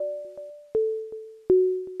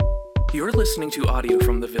You're listening to audio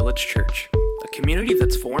from the Village Church, a community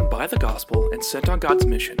that's formed by the gospel and sent on God's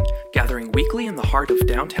mission, gathering weekly in the heart of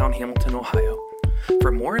downtown Hamilton, Ohio.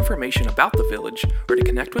 For more information about the Village or to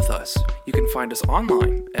connect with us, you can find us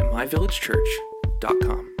online at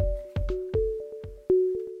myvillagechurch.com.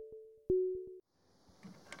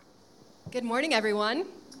 Good morning, everyone.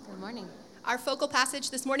 Good morning. Our focal passage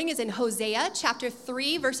this morning is in Hosea chapter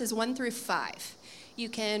 3, verses 1 through 5. You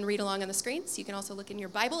can read along on the screens. You can also look in your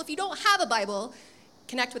Bible. If you don't have a Bible,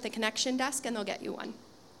 connect with the connection desk and they'll get you one.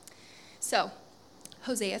 So,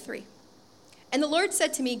 Hosea 3. And the Lord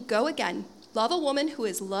said to me, "Go again, love a woman who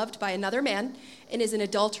is loved by another man and is an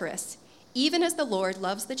adulteress, even as the Lord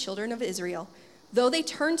loves the children of Israel, though they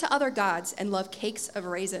turn to other gods and love cakes of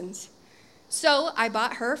raisins. So I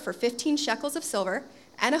bought her for 15 shekels of silver,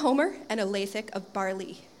 and a homer and a lathek of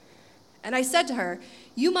barley. And I said to her,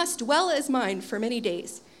 you must dwell as mine for many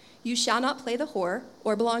days. You shall not play the whore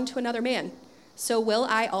or belong to another man. So will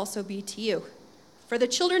I also be to you. For the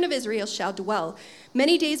children of Israel shall dwell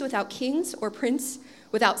many days without kings or prince,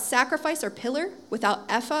 without sacrifice or pillar, without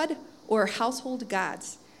ephod or household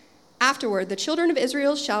gods. Afterward, the children of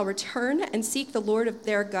Israel shall return and seek the Lord of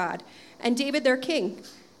their God, and David their king.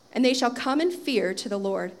 And they shall come in fear to the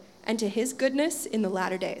Lord and to his goodness in the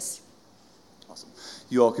latter days." Awesome.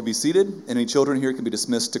 You all can be seated, and any children here can be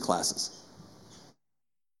dismissed to classes.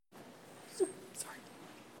 Sorry.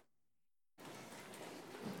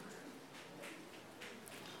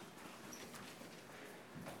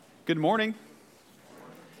 Good morning.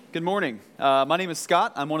 Good morning. My name is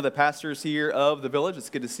Scott. I'm one of the pastors here of the Village. It's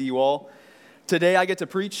good to see you all. Today I get to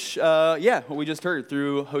preach, what we just heard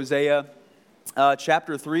through Hosea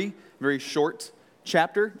chapter 3, very short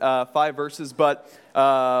chapter, 5 verses, but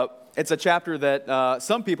it's a chapter that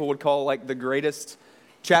some people would call like the greatest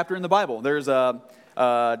chapter in the Bible. There's a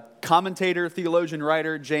commentator, theologian,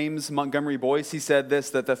 writer, James Montgomery Boyce. He said this,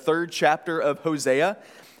 that the third chapter of Hosea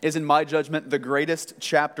is, in my judgment, the greatest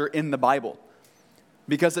chapter in the Bible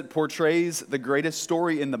because it portrays the greatest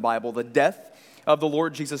story in the Bible, the death of the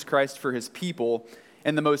Lord Jesus Christ for his people,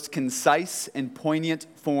 in the most concise and poignant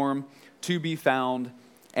form to be found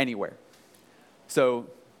anywhere. So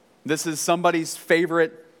this is somebody's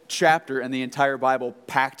favorite chapter in the entire Bible,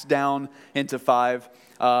 packed down into 5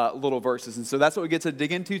 little verses. And so that's what we get to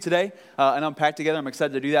dig into today and unpack together. I'm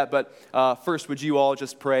excited to do that. But first, would you all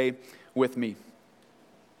just pray with me?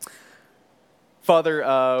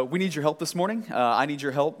 Father, we need your help this morning. I need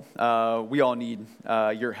your help. We all need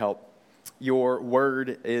your help. Your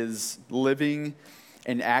word is living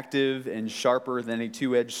and active and sharper than a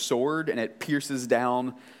two-edged sword, and it pierces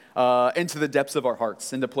down into the depths of our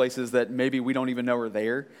hearts, into places that maybe we don't even know are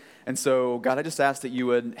there. And so, God, I just ask that you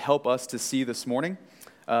would help us to see this morning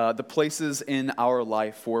the places in our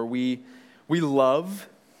life where we love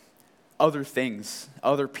other things,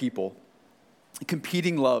 other people,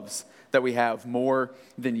 competing loves that we have more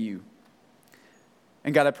than you.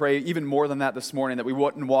 And God, I pray even more than that this morning, that we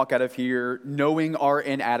wouldn't walk out of here knowing our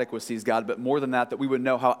inadequacies, God, but more than that, that we would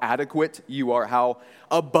know how adequate you are, how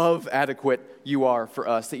above adequate you are for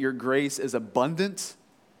us, that your grace is abundant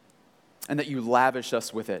and that you lavish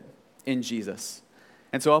us with it in Jesus.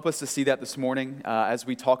 And so help us to see that this morning as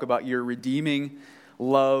we talk about your redeeming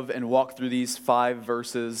love and walk through these 5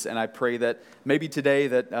 verses. And I pray that maybe today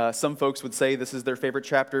that some folks would say this is their favorite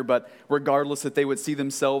chapter, but regardless, that they would see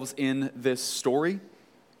themselves in this story,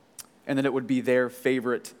 and that it would be their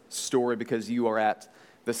favorite story because you are at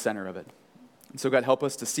the center of it. And so God, help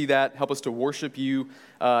us to see that. Help us to worship you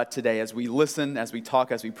today as we listen, as we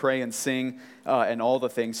talk, as we pray and sing, and all the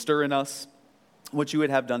things. Stir in us what you would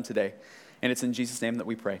have done today. And it's in Jesus' name that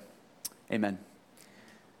we pray. Amen.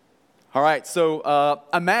 All right, so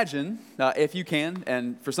imagine, if you can,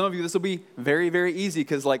 and for some of you this will be very, very easy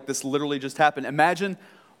because like this literally just happened. Imagine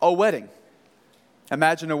a wedding.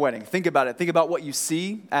 Imagine a wedding. Think about it. Think about what you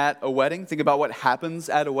see at a wedding. Think about what happens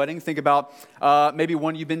at a wedding. Think about maybe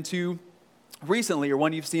one you've been to recently or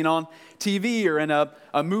one you've seen on TV or in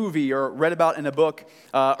a movie or read about in a book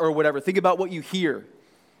or whatever. Think about what you hear,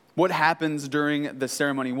 what happens during the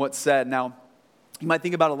ceremony, what's said. Now, you might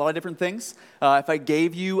think about a lot of different things. If I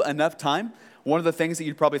gave you enough time, one of the things that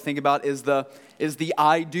you'd probably think about is the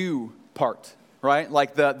I do part, right?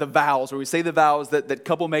 Like the vows, where we say the vows that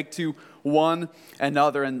couple make to one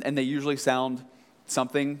another, and they usually sound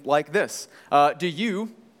something like this. Do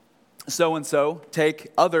you, so-and-so,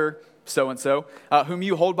 take other so-and-so, whom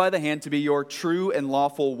you hold by the hand to be your true and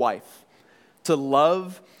lawful wife, to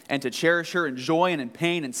love and to cherish her in joy and in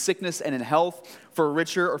pain and sickness and in health, for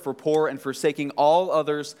richer or for poor, and forsaking all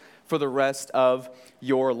others for the rest of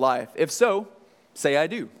your life? If so, say I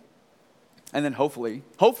do. And then hopefully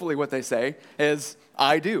what they say is,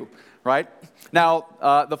 I do, right?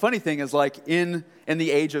 Now, the funny thing is, like, in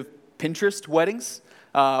the age of Pinterest weddings,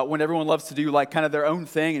 when everyone loves to do like kind of their own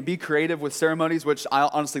thing and be creative with ceremonies, which I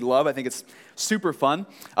honestly love. I think it's super fun.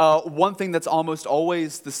 One thing that's almost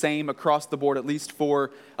always the same across the board, at least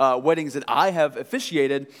for weddings that I have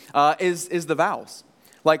officiated, is the vows.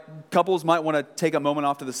 Like, couples might want to take a moment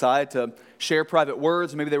off to the side to share private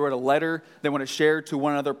words. Maybe they wrote a letter they want to share to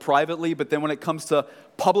one another privately. But then when it comes to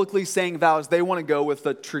publicly saying vows, they want to go with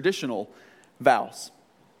the traditional vows.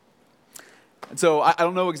 And so I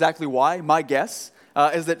don't know exactly why. My guess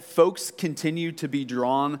is that folks continue to be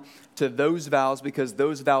drawn to those vows because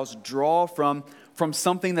those vows draw from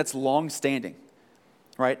something that's long-standing,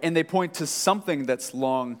 right? And they point to something that's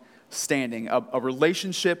long-standing, a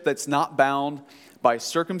relationship that's not bound by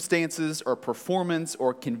circumstances or performance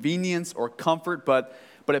or convenience or comfort, but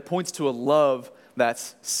it points to a love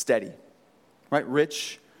that's steady, right?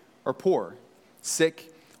 Rich or poor,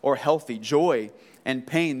 sick or healthy, joy and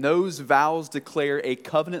pain. Those vows declare a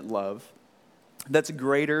covenant love that's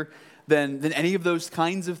greater than any of those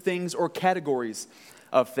kinds of things or categories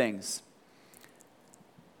of things.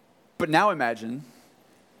 But now imagine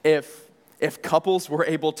if couples were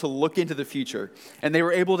able to look into the future and they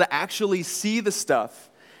were able to actually see the stuff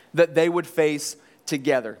that they would face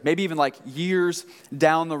together, maybe even like years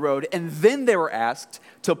down the road, and then they were asked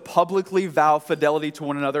to publicly vow fidelity to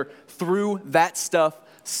one another through that stuff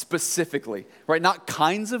specifically, right? Not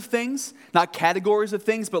kinds of things, not categories of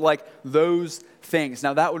things, but like those things.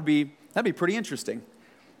 Now that'd be pretty interesting,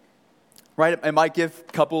 right? It might give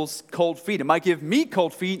couples cold feet. It might give me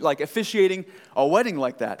cold feet, like officiating a wedding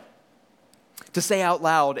like that. To say out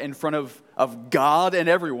loud in front of God and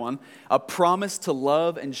everyone, a promise to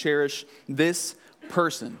love and cherish this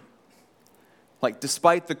person. Like,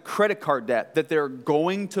 despite the credit card debt that they're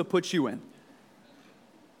going to put you in,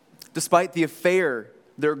 despite the affair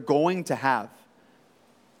they're going to have,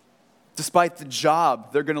 despite the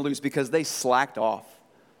job they're going to lose because they slacked off,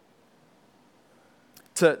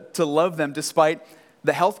 to love them despite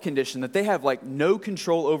the health condition that they have like no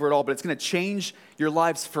control over at all, but it's going to change your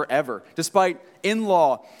lives forever, despite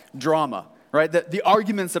in-law drama, right? The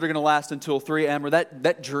arguments that are going to last until 3 a.m. or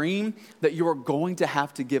that dream that you are going to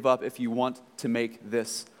have to give up if you want to make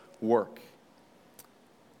this work.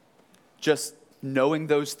 Just knowing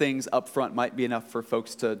those things up front might be enough for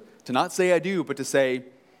folks to not say I do, but to say,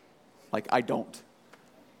 like, I don't.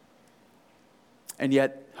 And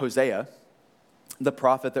yet, Hosea, the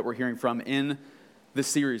prophet that we're hearing from in the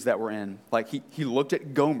series that we're in, like he looked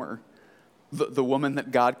at Gomer, the woman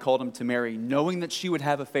that God called him to marry, knowing that she would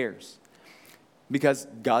have affairs because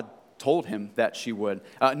God told him that she would,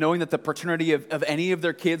 knowing that the paternity of any of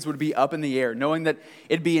their kids would be up in the air, knowing that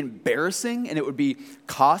it'd be embarrassing and it would be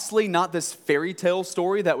costly, not this fairy tale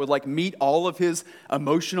story that would like meet all of his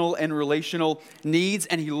emotional and relational needs.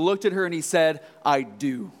 And he looked at her and he said, I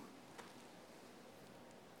do.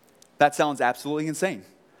 That sounds absolutely insane.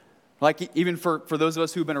 Like, even for those of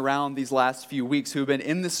us who've been around these last few weeks, who've been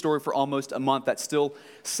in this story for almost a month, that still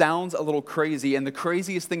sounds a little crazy. And the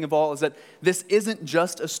craziest thing of all is that this isn't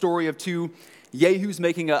just a story of two yahoos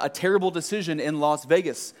making a terrible decision in Las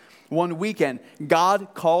Vegas one weekend.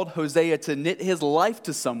 God called Hosea to knit his life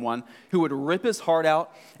to someone who would rip his heart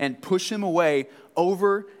out and push him away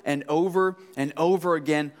over and over and over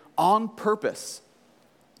again on purpose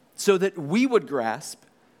so that we would grasp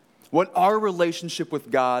what our relationship with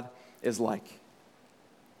God is like.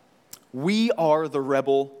 We are the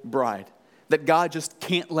rebel bride that God just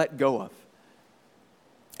can't let go of.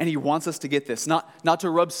 And he wants us to get this, not to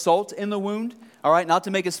rub salt in the wound, all right, not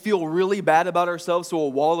to make us feel really bad about ourselves so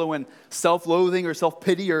we'll wallow in self-loathing or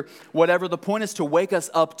self-pity or whatever. The point is to wake us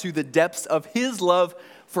up to the depths of his love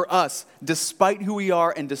for us, despite who we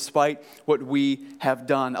are and despite what we have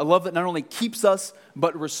done. A love that not only keeps us,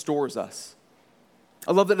 but restores us.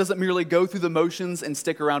 A love that doesn't merely go through the motions and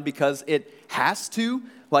stick around because it has to,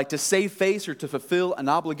 like to save face or to fulfill an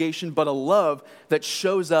obligation, but a love that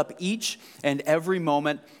shows up each and every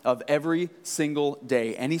moment of every single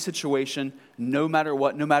day, any situation, no matter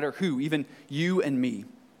what, no matter who, even you and me,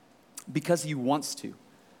 because he wants to,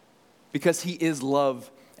 because he is love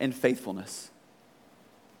and faithfulness.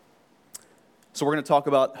 So we're going to talk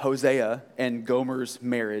about Hosea and Gomer's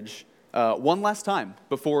marriage one last time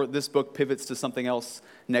before this book pivots to something else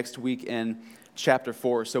next week in chapter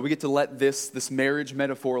 4. So we get to let this marriage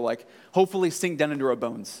metaphor like hopefully sink down into our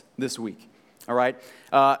bones this week. All right?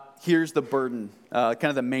 Here's the burden, kind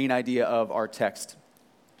of the main idea of our text.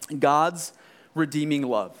 God's redeeming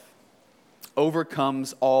love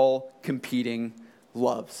overcomes all competing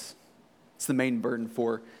loves. It's the main burden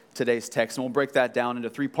for today's text. And we'll break that down into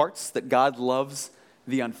 3 parts: that God loves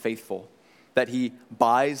the unfaithful, that he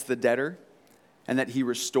buys the debtor, and that he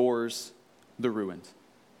restores the ruined.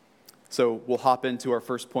 So we'll hop into our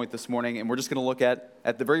first point this morning, and we're just going to look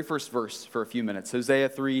at the very first verse for a few minutes. Hosea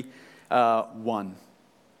 3, 1.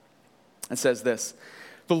 It says this: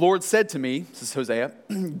 "The Lord said to me," this is Hosea,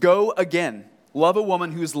 "Go again, love a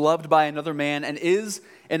woman who is loved by another man and is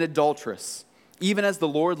an adulteress, even as the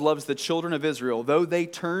Lord loves the children of Israel, though they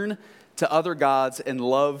turn to other gods and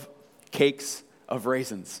love cakes of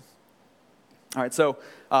raisins." All right, so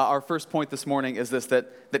our first point this morning is this,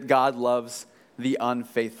 that God loves the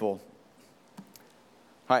unfaithful.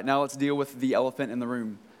 All right, now let's deal with the elephant in the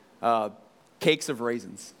room. Cakes of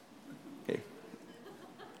raisins. Okay.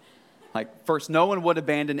 Like, first, no one would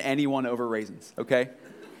abandon anyone over raisins, okay?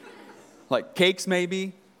 Like, cakes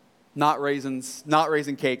maybe, not raisins, not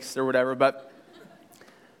raisin cakes or whatever, but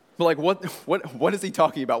like, what is he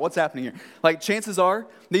talking about? What's happening here? Like, chances are,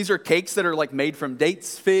 these are cakes that are like made from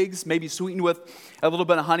dates, figs, maybe sweetened with a little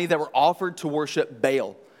bit of honey, that were offered to worship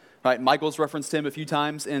Baal. Right, Michael's referenced him a few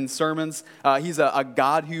times in sermons. He's a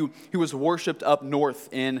god who was worshipped up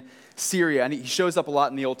north in Syria, and he shows up a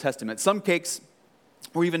lot in the Old Testament. Some cakes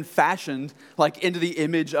were even fashioned like into the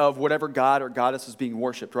image of whatever god or goddess was being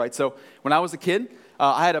worshipped, right? So when I was a kid,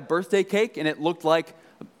 I had a birthday cake, and it looked like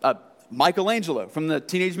Michelangelo from the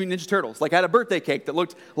Teenage Mutant Ninja Turtles. Like, I had a birthday cake that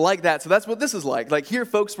looked like that. So that's what this is like. Like, here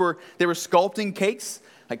folks were sculpting cakes,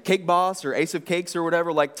 like Cake Boss or Ace of Cakes or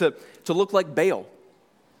whatever, like to look like Baal.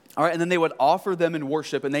 All right, and then they would offer them in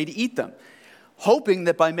worship, and they'd eat them, hoping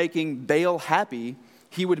that by making Baal happy,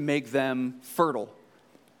 he would make them fertile.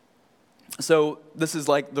 So this is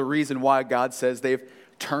like the reason why God says they've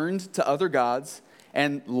turned to other gods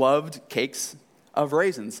and loved cakes of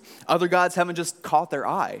raisins. Other gods haven't just caught their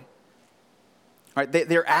eye. Right?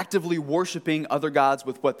 They're actively worshiping other gods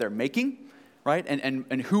with what they're making, right?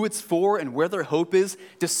 And who it's for and where their hope is,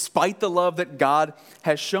 despite the love that God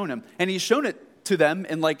has shown them. And he's shown it to them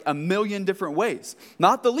in like a million different ways,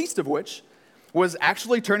 not the least of which was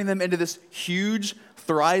actually turning them into this huge,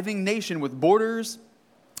 thriving nation with borders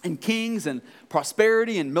and kings and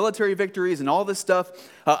prosperity and military victories and all this stuff,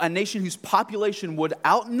 a nation whose population would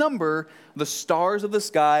outnumber the stars of the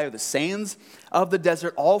sky or the sands of the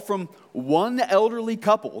desert, all from one elderly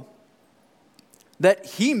couple that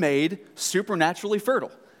he made supernaturally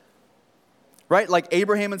fertile. Right? Like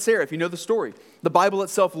Abraham and Sarah, if you know the story. The Bible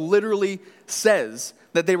itself literally says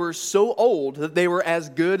that they were so old that they were as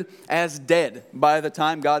good as dead by the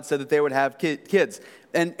time God said that they would have kids.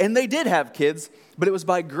 And they did have kids, but it was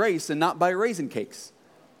by grace and not by raisin cakes.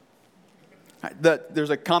 There's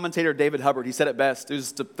a commentator, David Hubbard, he said it best. It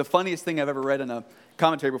was the funniest thing I've ever read in a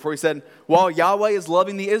commentary before. He said, while Yahweh is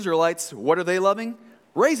loving the Israelites, what are they loving?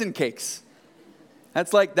 Raisin cakes.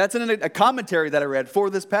 That's in a commentary that I read for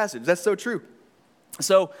this passage. That's so true.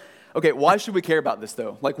 So, okay, why should we care about this,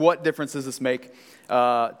 though? Like, what difference does this make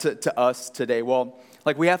to us today? Well,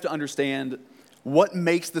 like, we have to understand what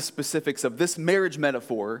makes the specifics of this marriage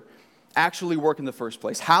metaphor actually work in the first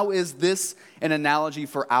place. How is this an analogy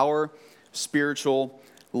for our spiritual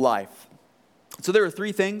life? So there are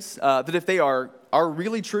 3 things that if they are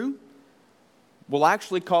really true, will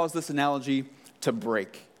actually cause this analogy to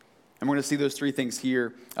break. And we're going to see those 3 things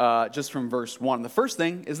here just from verse 1. The first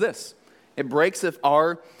thing is this. It breaks if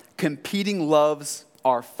our competing loves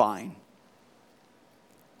are fine.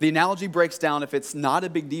 The analogy breaks down if it's not a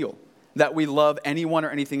big deal that we love anyone or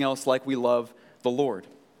anything else like we love the Lord.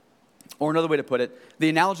 Or another way to put it, the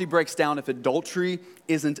analogy breaks down if adultery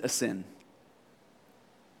isn't a sin.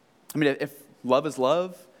 I mean, if love is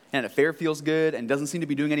love and an affair feels good and doesn't seem to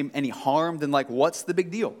be doing any harm, then like, what's the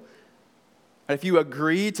big deal? If you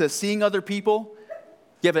agree to seeing other people,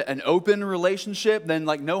 you have an open relationship, then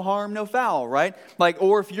like no harm, no foul, right? Like,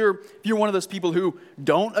 or if you're one of those people who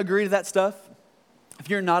don't agree to that stuff, if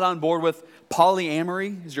you're not on board with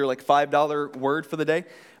polyamory, is your like $5 word for the day,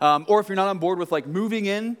 or if you're not on board with like moving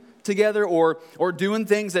in together or doing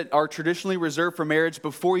things that are traditionally reserved for marriage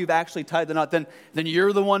before you've actually tied the knot, then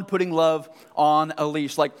you're the one putting love on a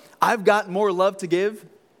leash. Like, I've got more love to give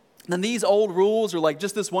than these old rules or like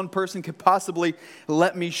just this one person could possibly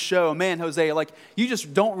let me show. Man, Hosea, like, you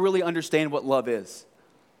just don't really understand what love is.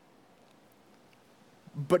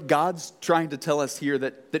 But God's trying to tell us here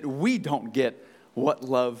that we don't get what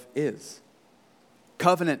love is.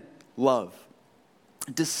 Covenant love.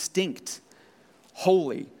 Distinct.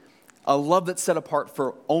 Holy. A love that's set apart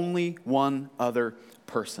for only one other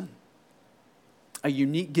person. A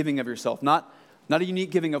unique giving of yourself, not a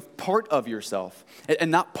unique giving of part of yourself,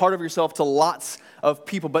 and not part of yourself to lots of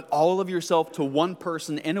people, but all of yourself to one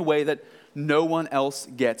person in a way that no one else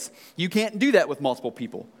gets. You can't do that with multiple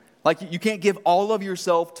people. Like, you can't give all of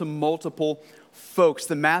yourself to multiple folks.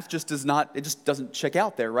 The math just doesn't check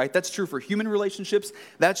out there, right? That's true for human relationships.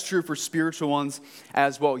 That's true for spiritual ones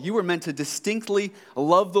as well. You were meant to distinctly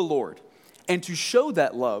love the Lord and to show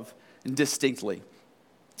that love distinctly,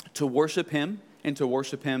 to worship him and to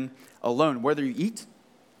worship him alone. Whether you eat,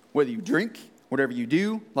 whether you drink, whatever you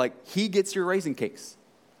do, like, he gets your raisin cakes.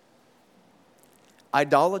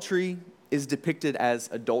 Idolatry is depicted as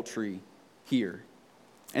adultery here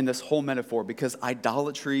in this whole metaphor, because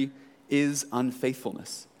idolatry is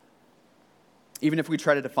unfaithfulness. Even if we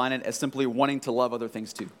try to define it as simply wanting to love other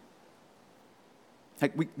things too.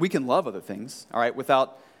 Like, we can love other things, all right,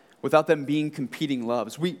 without them being competing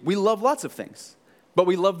loves. We love lots of things, but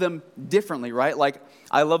we love them differently, right? Like,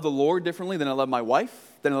 I love the Lord differently than I love my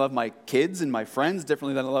wife, than I love my kids and my friends,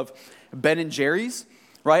 differently than I love Ben and Jerry's,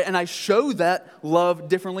 right? And I show that love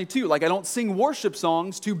differently too. Like, I don't sing worship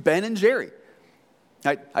songs to Ben and Jerry.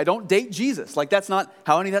 I don't date Jesus. Like, that's not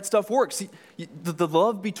how any of that stuff works. See, the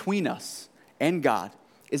love between us and God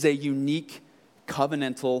is a unique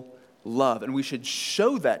covenantal love, and we should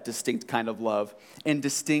show that distinct kind of love in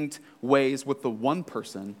distinct ways with the one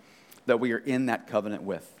person that we are in that covenant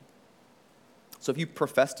with. So if you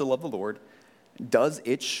profess to love the Lord, does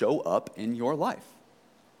it show up in your life?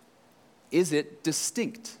 Is it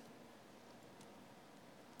distinct?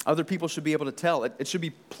 Other people should be able to tell. It should be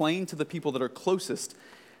plain to the people that are closest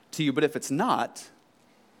to you. But if it's not,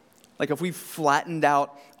 like, if we've flattened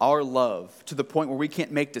out our love to the point where we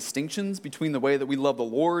can't make distinctions between the way that we love the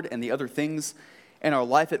Lord and the other things in our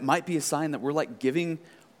life, it might be a sign that we're like giving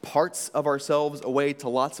parts of ourselves away to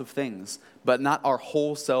lots of things, but not our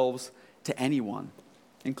whole selves to anyone,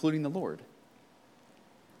 including the Lord.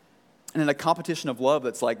 And in a competition of love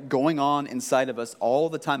that's like going on inside of us all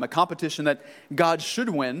the time, a competition that God should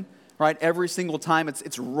win, right, every single time,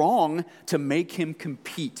 it's wrong to make him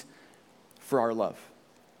compete for our love.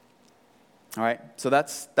 All right, so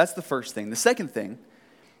that's the first thing. The second thing,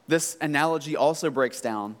 this analogy also breaks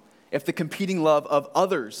down if the competing love of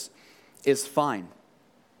others is fine.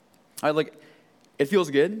 All right, like, it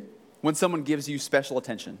feels good when someone gives you special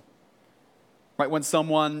attention. Right, when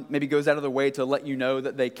someone maybe goes out of their way to let you know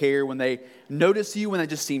that they care, when they notice you, when they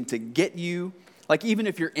just seem to get you. Like, even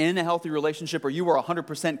if you're in a healthy relationship or you are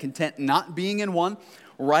 100% content not being in one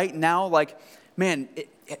right now, like, man,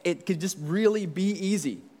 it could just really be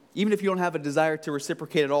easy, even if you don't have a desire to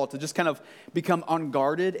reciprocate at all, to just kind of become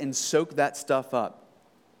unguarded and soak that stuff up.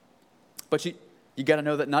 But you got to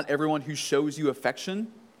know that not everyone who shows you affection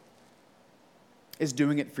is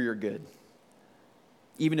doing it for your good,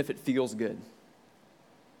 even if it feels good.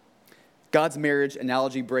 God's marriage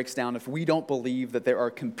analogy breaks down if we don't believe that there are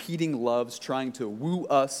competing loves trying to woo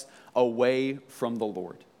us away from the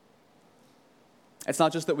Lord. It's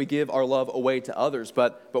not just that we give our love away to others,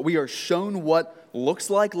 but we are shown what looks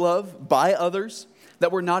like love by others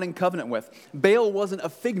that we're not in covenant with. Baal wasn't a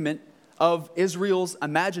figment of Israel's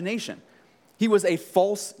imagination. He was a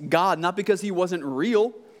false god, not because he wasn't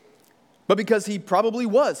real, but because he probably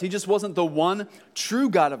was. He just wasn't the one true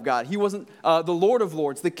God of God. He wasn't the Lord of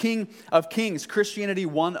Lords, the King of Kings. Christianity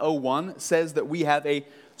 101 says that we have a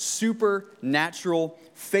supernatural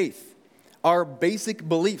faith. Our basic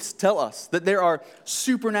beliefs tell us that there are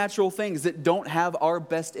supernatural things that don't have our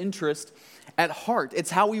best interest at heart.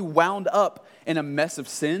 It's how we wound up in a mess of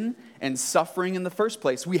sin and suffering in the first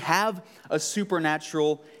place. We have a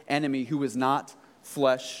supernatural enemy who is not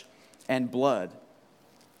flesh and blood.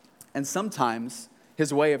 And sometimes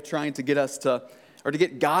his way of trying to get us to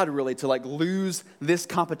get God really to like lose this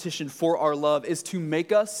competition for our love is to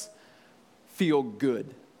make us feel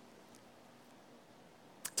good.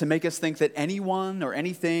 To make us think that anyone or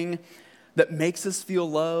anything that makes us feel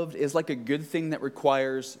loved is like a good thing that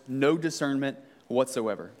requires no discernment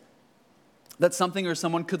whatsoever. That something or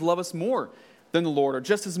someone could love us more than the Lord, or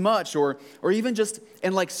just as much, or even just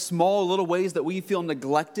in like small little ways that we feel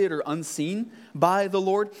neglected or unseen by the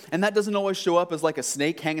Lord. And that doesn't always show up as like a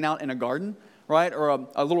snake hanging out in a garden, right? Or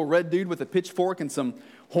a little red dude with a pitchfork and some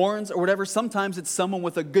horns or whatever. Sometimes it's someone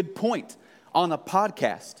with a good point on a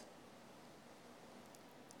podcast.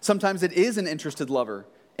 Sometimes it is an interested lover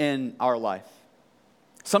in our life.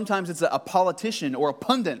 Sometimes it's a politician or a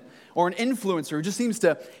pundit or an influencer who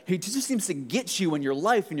just seems to get you in your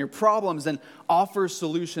life and your problems and offer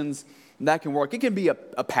solutions that can work. It can be a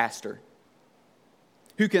pastor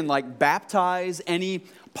who can like baptize any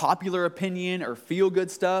popular opinion or feel-good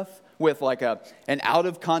stuff with like an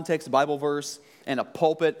out-of-context Bible verse and a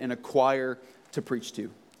pulpit and a choir to preach to.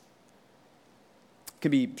 It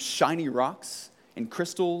can be shiny rocks and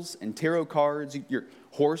crystals and tarot cards, your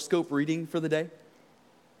horoscope reading for the day.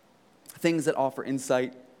 Things that offer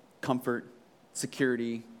insight, comfort,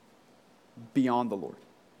 security beyond the Lord.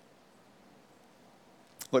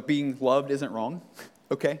 Look, being loved isn't wrong,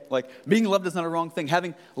 okay? Like, being loved is not a wrong thing.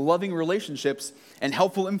 Having loving relationships and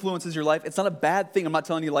helpful influences in your life, it's not a bad thing. I'm not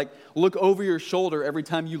telling you, like, look over your shoulder every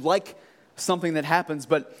time you like something that happens,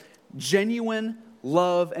 but genuine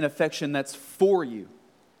love and affection that's for you,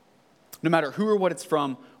 no matter who or what it's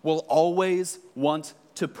from, will always want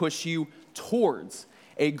to push you towards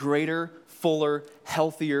a greater, fuller,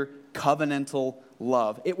 healthier, covenantal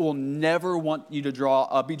love. It will never want you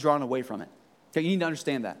to be drawn away from it. Okay, you need to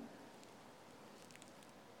understand that.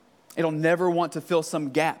 It'll never want to fill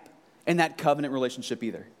some gap in that covenant relationship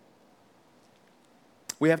either.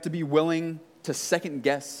 We have to be willing to second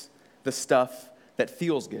guess the stuff that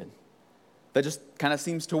feels good, that just kind of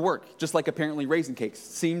seems to work, just like apparently raisin cakes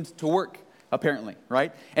seemed to work, apparently,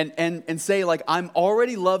 right? And say, like, I'm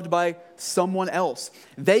already loved by someone else.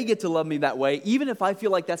 They get to love me that way. Even if I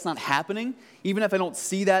feel like that's not happening, even if I don't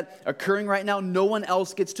see that occurring right now, no one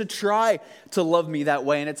else gets to try to love me that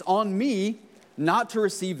way. And it's on me not to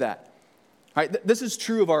receive that. All right, this is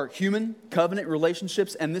true of our human covenant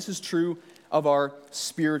relationships, and this is true of our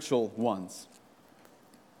spiritual ones.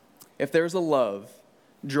 If there's a love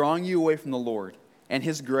drawing you away from the Lord and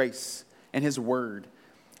His grace and His word,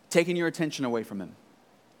 taking your attention away from Him,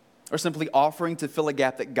 or simply offering to fill a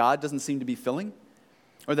gap that God doesn't seem to be filling,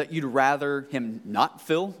 or that you'd rather Him not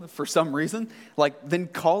fill for some reason, like, then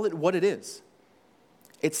call it what it is.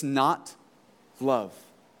 It's not love.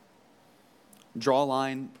 Draw a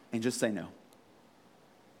line and just say no.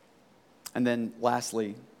 And then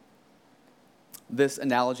lastly, this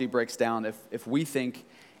analogy breaks down if we think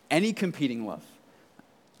any competing love,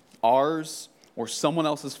 ours or someone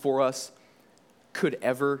else's for us, could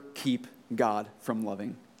ever keep God from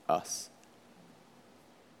loving us.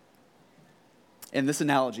 In this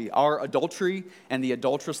analogy, our adultery and the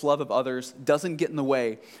adulterous love of others doesn't get in the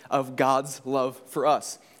way of God's love for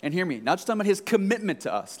us. And hear me, not just talking about His commitment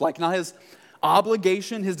to us, like not His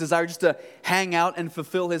obligation, His desire just to hang out and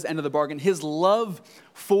fulfill His end of the bargain. His love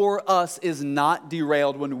for us is not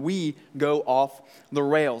derailed when we go off the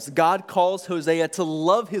rails. God calls Hosea to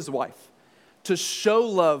love his wife, to show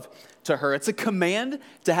love to her. It's a command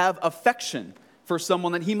to have affection for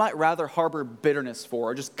someone that he might rather harbor bitterness for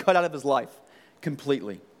or just cut out of his life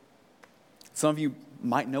completely. Some of you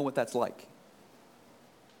might know what that's like.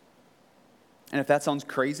 And if that sounds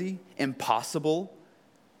crazy, impossible,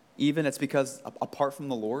 even, it's because apart from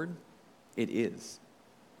the Lord, it is.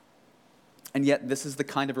 And yet, this is the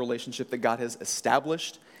kind of relationship that God has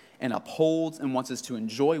established and upholds and wants us to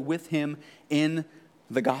enjoy with Him in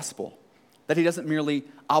the gospel. That He doesn't merely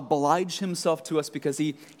oblige Himself to us because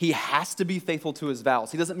He has to be faithful to His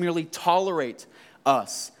vows. He doesn't merely tolerate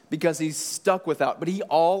us because He's stuck without, but He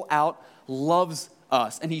all out loves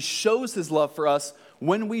us. And He shows His love for us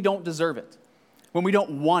when we don't deserve it, when we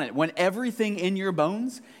don't want it, when everything in your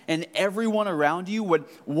bones and everyone around you would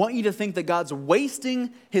want you to think that God's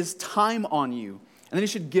wasting His time on you, and then He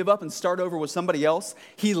should give up and start over with somebody else.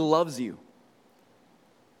 He loves you.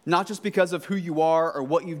 Not just because of who you are or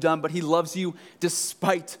what you've done, but He loves you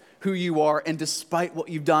despite who you are and despite what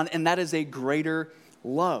you've done. And that is a greater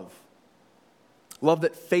love. Love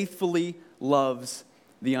that faithfully loves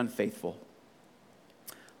the unfaithful.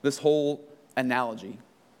 This whole analogy,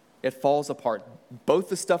 it falls apart. Both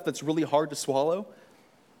the stuff that's really hard to swallow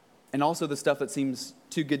and also the stuff that seems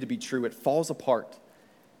too good to be true. It falls apart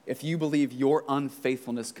if you believe your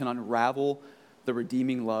unfaithfulness can unravel the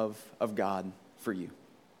redeeming love of God for you.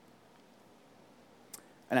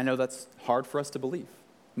 And I know that's hard for us to believe,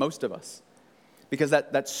 most of us, because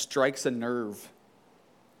that strikes a nerve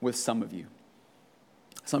with some of you.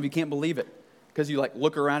 Some of you can't believe it because you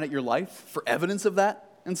look around at your life for evidence of that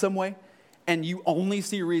in some way, and you only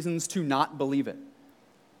see reasons to not believe it.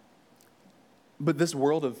 But this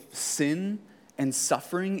world of sin and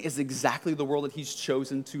suffering is exactly the world that He's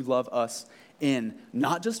chosen to love us in,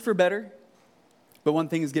 not just for better, but when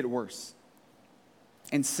things get worse.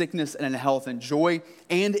 In sickness and in health, in joy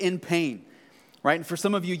and in pain, right? And for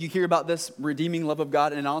some of you, you hear about this redeeming love of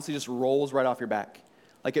God and it honestly just rolls right off your back.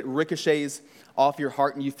 Like it ricochets off your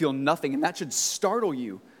heart and you feel nothing, and that should startle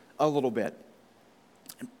you a little bit.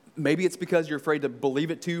 Maybe it's because you're afraid to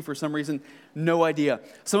believe it too for some reason. No idea.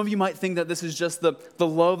 Some of you might think that this is just the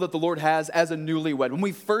love that the Lord has as a newlywed. When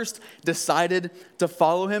we first decided to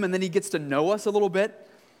follow Him and then He gets to know us a little bit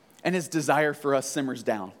and His desire for us simmers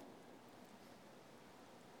down.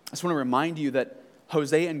 I just want to remind you that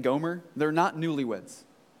Hosea and Gomer, they're not newlyweds.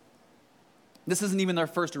 This isn't even their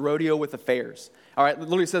first rodeo with affairs. All right, it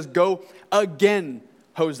literally says, go again,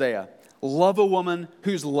 Hosea. Love a woman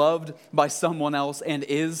who's loved by someone else and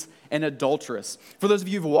is an adulteress. For those of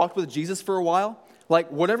you who've walked with Jesus for a while,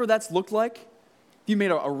 like whatever that's looked like, if you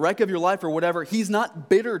made a wreck of your life or whatever, he's not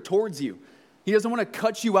bitter towards you. He doesn't want to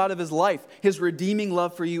cut you out of his life. His redeeming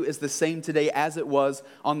love for you is the same today as it was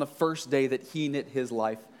on the first day that he knit his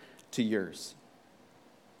life to yours.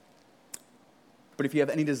 But if you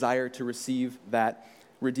have any desire to receive that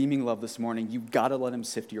redeeming love this morning, you've got to let him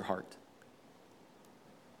sift your heart.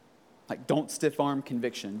 Like, don't stiff-arm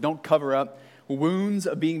conviction. Don't cover up wounds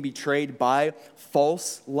of being betrayed by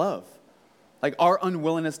false love. Like our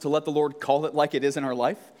unwillingness to let the Lord call it like it is in our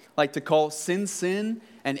life. Like to call sin, sin,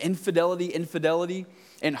 and infidelity, infidelity,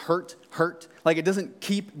 and hurt, hurt. Like it doesn't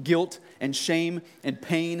keep guilt and shame and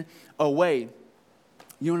pain away.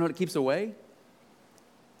 You know what it keeps away?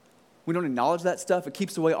 We don't acknowledge that stuff. It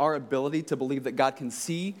keeps away our ability to believe that God can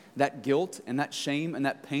see that guilt and that shame and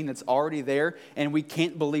that pain that's already there, and we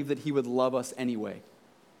can't believe that he would love us anyway.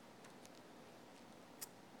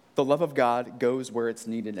 The love of God goes where it's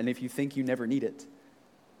needed, and if you think you never need it,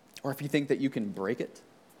 or if you think that you can break it,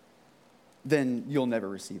 then you'll never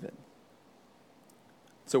receive it.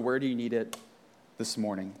 So where do you need it this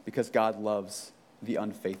morning? Because God loves the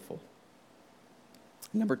unfaithful.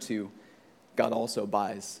 Number 2, God also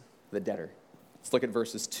buys the debtor. Let's look at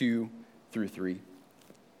verses 2 through 3.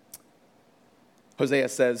 Hosea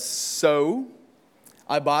says, so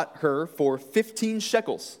I bought her for 15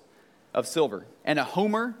 shekels of silver and a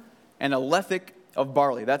homer and a lethek of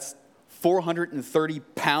barley. That's 430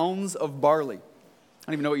 pounds of barley. I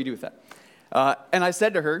don't even know what you do with that. And I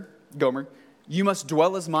said to her, Gomer, you must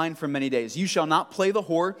dwell as mine for many days. You shall not play the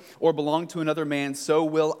whore or belong to another man. So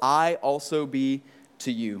will I also be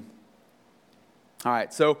to you. All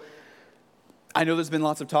right, so I know there's been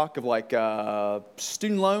lots of talk of like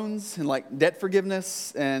student loans and like debt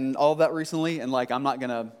forgiveness and all of that recently. And like, I'm not going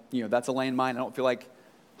to, that's a landmine. I don't feel like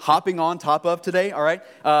hopping on top of today, all right?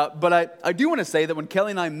 But I do want to say that when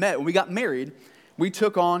Kelly and I met, when we got married, we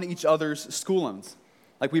took on each other's school loans.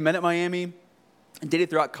 Like we met at Miami, dated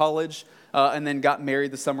throughout college, and then got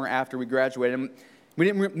married the summer after we graduated. And we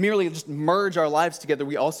didn't merely just merge our lives together,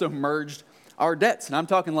 we also merged our debts. And I'm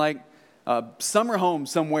talking like summer home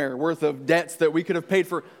somewhere worth of debts that we could have paid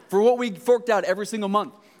for what we forked out every single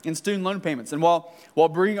month in student loan payments. And while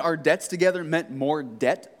bringing our debts together meant more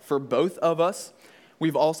debt for both of us,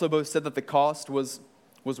 we've also both said that the cost was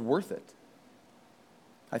worth it.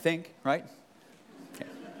 I think, right? Okay.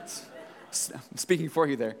 Speaking for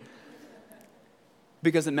you there.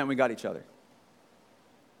 Because it meant we got each other.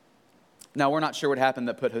 Now, we're not sure what happened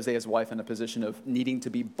that put Hosea's wife in a position of needing to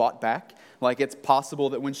be bought back. Like, it's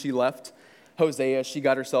possible that when she left Hosea, she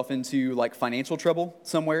got herself into, like, financial trouble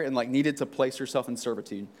somewhere and, like, needed to place herself in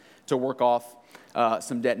servitude to work off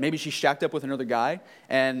some debt. Maybe she shacked up with another guy,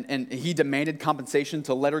 and he demanded compensation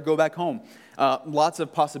to let her go back home. Lots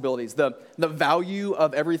of possibilities. The value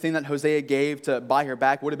of everything that Hosea gave to buy her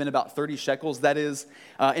back would have been about 30 shekels. That is,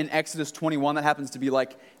 in Exodus 21, that happens to be,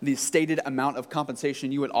 like, the stated amount of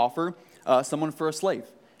compensation you would offer someone for a slave.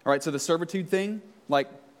 All right, so the servitude thing, like,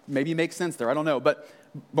 maybe makes sense there. I don't know, but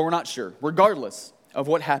we're not sure. Regardless of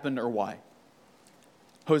what happened or why,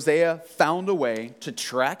 Hosea found a way to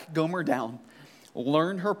track Gomer down,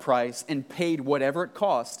 learn her price, and paid whatever it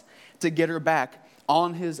cost to get her back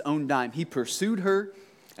on his own dime. He pursued her,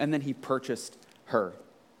 and then he purchased her.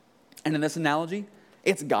 And in this analogy,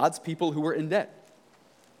 it's God's people who are in debt.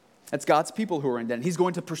 It's God's people who are in debt. He's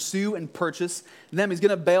going to pursue and purchase them. He's going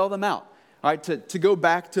to bail them out. All right, to go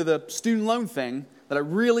back to the student loan thing that I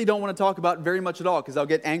really don't want to talk about very much at all because I'll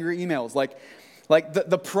get angry emails. Like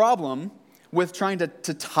the problem with trying to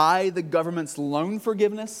tie the government's loan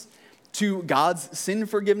forgiveness to God's sin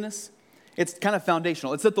forgiveness, it's kind of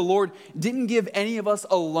foundational. It's that the Lord didn't give any of us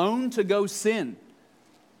a loan to go sin.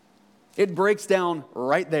 It breaks down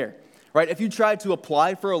right there. Right? If you tried to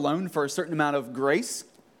apply for a loan for a certain amount of grace,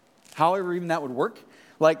 however even that would work,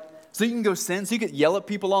 like, so you can go sin, so you could yell at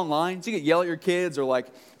people online, so you could yell at your kids or like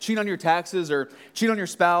cheat on your taxes or cheat on your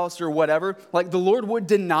spouse or whatever. Like the Lord would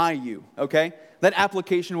deny you, okay? That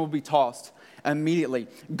application will be tossed immediately.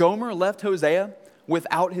 Gomer left Hosea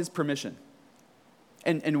without his permission.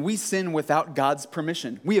 And we sin without God's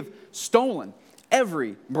permission. We have stolen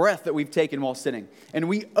every breath that we've taken while sinning. And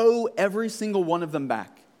we owe every single one of them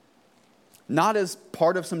back. Not as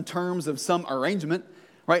part of some terms of some arrangement,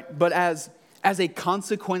 right? But as a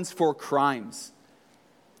consequence for crimes.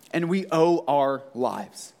 And we owe our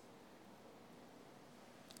lives.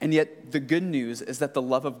 And yet the good news is that the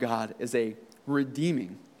love of God is a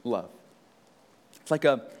redeeming love. It's like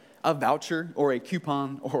a voucher or a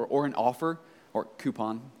coupon or an offer or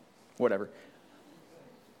coupon, whatever.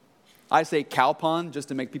 I say cowpon just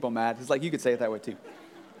to make people mad. It's like you could say it that way too.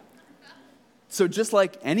 So just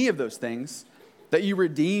like any of those things that you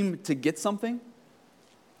redeem to get something,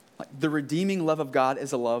 like the redeeming love of God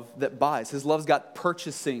is a love that buys. His love's got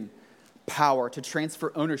purchasing power to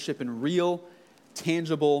transfer ownership in real,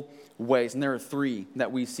 tangible ways. And there are three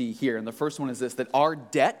that we see here. And the first one is this, that our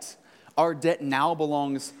debt now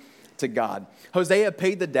belongs to God. Hosea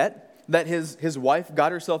paid the debt that his wife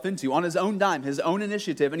got herself into on his own dime, his own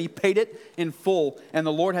initiative, and he paid it in full, and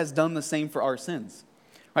the Lord has done the same for our sins.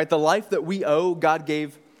 Right? The life that we owe, God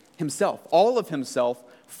gave himself, all of himself,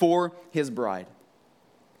 for his bride.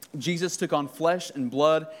 Jesus took on flesh and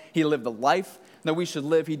blood. He lived the life that we should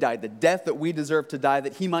live. He died the death that we deserve to die,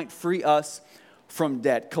 that he might free us from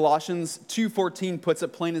debt. Colossians 2:14 puts it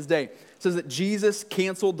plain as day. It says that Jesus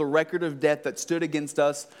canceled the record of debt that stood against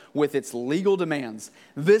us with its legal demands.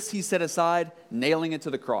 This he set aside, nailing it to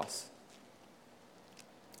the cross.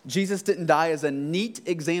 Jesus didn't die as a neat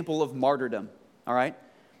example of martyrdom, all right?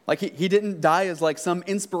 Like he didn't die as like some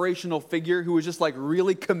inspirational figure who was just like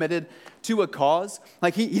really committed to a cause.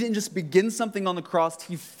 Like he didn't just begin something on the cross,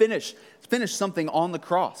 he finished something on the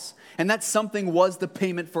cross. And that something was the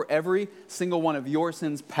payment for every single one of your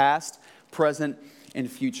sins, past, present,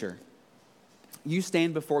 and future. You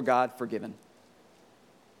stand before God forgiven.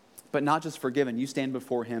 But not just forgiven, you stand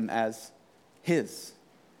before him as his.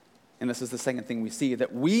 And this is the second thing we see,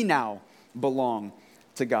 that we now belong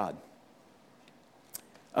to God.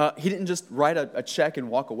 He didn't just write a check and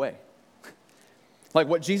walk away. Like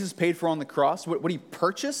what Jesus paid for on the cross, what he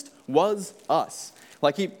purchased was us.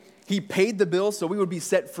 Like he paid the bill so we would be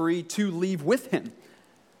set free to leave with him.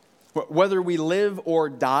 Whether we live or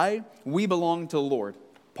die, we belong to the Lord.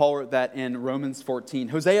 Paul wrote that in Romans 14.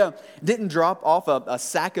 Hosea didn't drop off a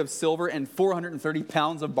sack of silver and 430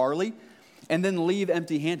 pounds of barley and then leave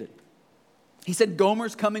empty-handed. He said,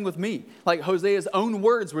 Gomer's coming with me. Like Hosea's own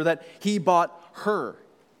words were that he bought her.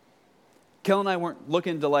 Kel and I weren't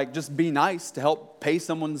looking to like just be nice to help pay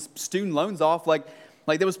someone's student loans off. Like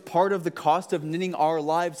that was part of the cost of knitting our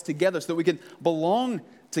lives together so that we could belong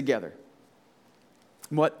together.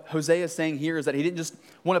 What Hosea is saying here is that he didn't just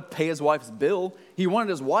want to pay his wife's bill, he wanted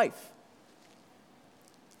his wife.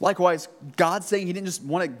 Likewise, God's saying he didn't just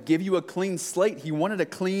want to give you a clean slate, he wanted to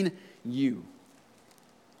clean you.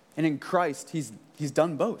 And in Christ, he's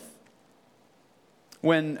done both.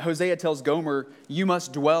 When Hosea tells Gomer, you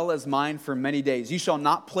must dwell as mine for many days. You shall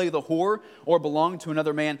not play the whore or belong to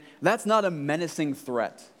another man. That's not a menacing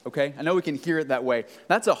threat, okay? I know we can hear it that way.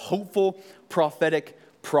 That's a hopeful, prophetic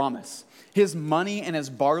promise. His money and his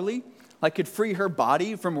barley could free her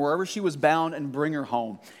body from wherever she was bound and bring her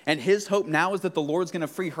home. And his hope now is that the Lord's going to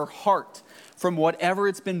free her heart from whatever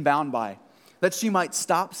it's been bound by, that she might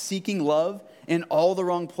stop seeking love in all the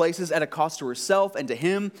wrong places at a cost to herself and to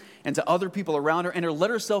him and to other people around her, and to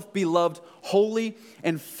let herself be loved wholly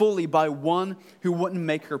and fully by one who wouldn't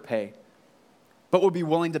make her pay, but would be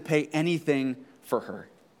willing to pay anything for her.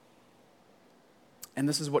 And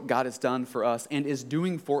this is what God has done for us and is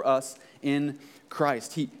doing for us in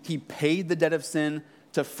Christ. He paid the debt of sin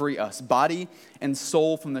to free us, body and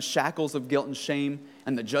soul, from the shackles of guilt and shame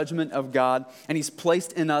and the judgment of God. And he's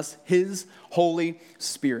placed in us his Holy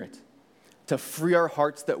Spirit to free our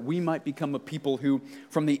hearts that we might become a people who,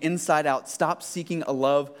 from the inside out, stop seeking a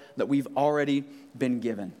love that we've already been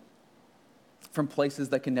given from places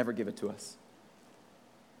that can never give it to us.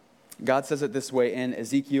 God says it this way in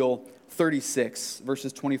Ezekiel 36,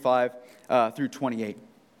 verses 25 through 28. It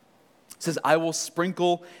says, I will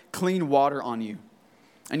sprinkle clean water on you,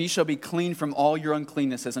 and you shall be clean from all your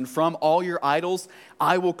uncleannesses, and from all your idols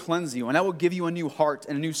I will cleanse you, and I will give you a new heart,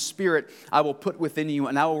 and a new spirit I will put within you,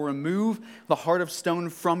 and I will remove the heart of stone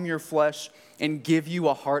from your flesh and give you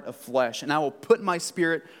a heart of flesh, and I will put my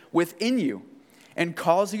spirit within you and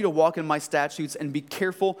cause you to walk in my statutes and be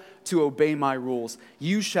careful to obey my rules.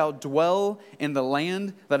 You shall dwell in the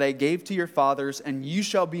land that I gave to your fathers, and you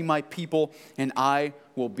shall be my people, and I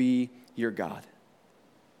will be your God.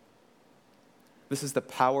 This is the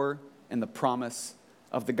power and the promise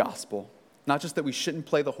of the gospel. Not just that we shouldn't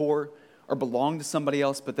play the whore or belong to somebody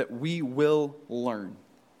else, but that we will learn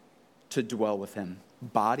to dwell with him,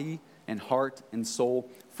 body and heart and soul,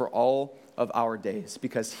 for all of our days,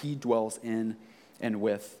 because he dwells in and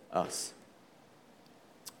with us.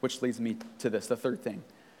 Which leads me to this, the third thing.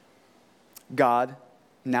 God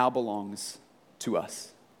now belongs to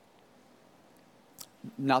us.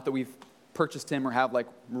 Not that we've purchased him or have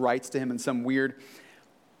rights to him in some weird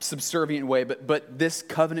subservient way, but this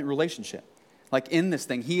covenant relationship. In this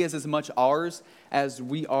thing, he is as much ours as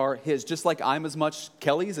we are his. Just like I'm as much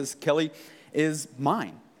Kelly's as Kelly is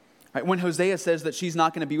mine. Right? When Hosea says that she's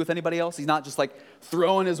not going to be with anybody else, he's not just like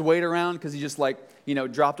throwing his weight around because he just like,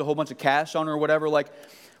 dropped a whole bunch of cash on her or whatever. Like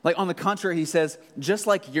on the contrary, he says, just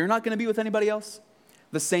like you're not going to be with anybody else,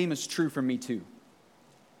 the same is true for me too.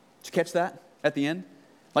 Did you catch that at the end?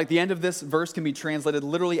 Like the end of this verse can be translated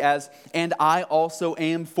literally as, and I also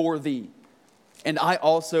am for thee, and I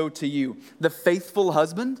also to you. The faithful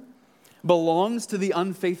husband belongs to the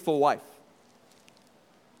unfaithful wife.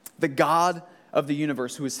 The God of the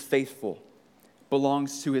universe who is faithful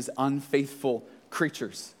belongs to his unfaithful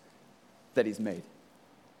creatures that he's made.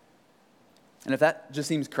 And if that just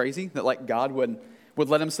seems crazy, that like God would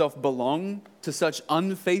let himself belong to such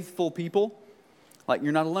unfaithful people, like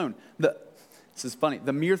you're not alone. This is funny.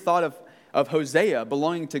 The mere thought of Hosea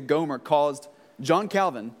belonging to Gomer caused John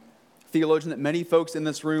Calvin, theologian that many folks in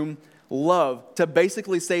this room love, to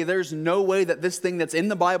basically say there's no way that this thing that's in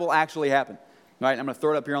the Bible actually happened. Right? I'm going to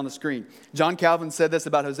throw it up here on the screen. John Calvin said this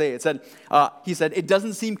about Hosea. He said, it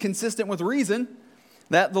doesn't seem consistent with reason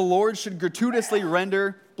that the Lord should gratuitously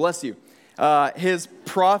render, bless you, his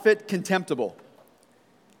prophet contemptible.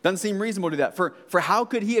 Doesn't seem reasonable to do that. For how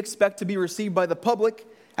could he expect to be received by the public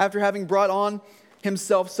after having brought on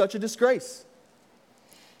himself such a disgrace?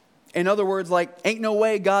 In other words, like, ain't no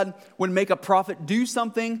way God would make a prophet do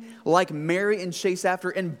something like marry and chase after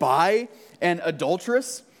and buy an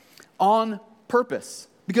adulteress on purpose,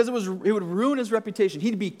 because it would ruin his reputation.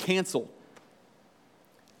 He'd be canceled.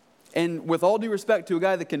 And with all due respect to a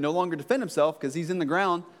guy that can no longer defend himself because he's in the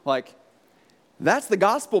ground, like, that's the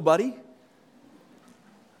gospel, buddy.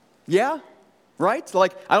 Yeah, right?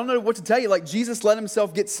 Like, I don't know what to tell you. Like, Jesus let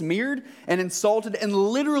himself get smeared and insulted and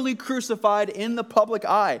literally crucified in the public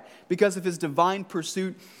eye because of his divine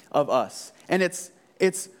pursuit of us. And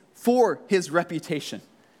it's for his reputation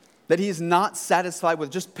that he is not satisfied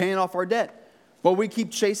with just paying off our debt. Well, we keep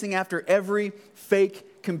chasing after every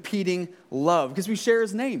fake competing love because we share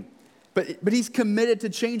his name. But he's committed to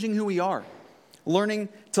changing who we are, learning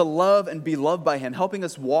to love and be loved by him, helping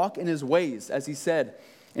us walk in his ways, as he said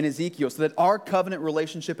in Ezekiel, so that our covenant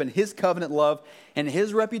relationship and his covenant love and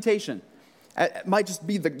his reputation might just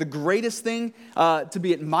be the greatest thing to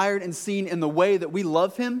be admired and seen in the way that we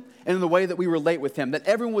love him and in the way that we relate with him, that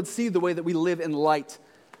everyone would see the way that we live in light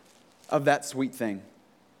of that sweet thing.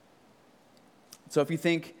 So if you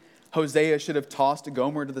think Hosea should have tossed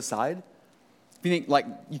Gomer to the side, if you think like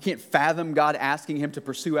you can't fathom God asking him to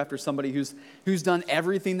pursue after somebody who's done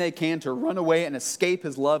everything they can to run away and escape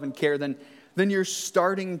his love and care, then you're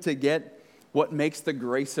starting to get what makes the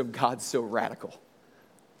grace of God so radical.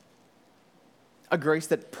 A grace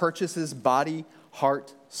that purchases body,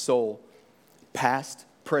 heart, soul, past,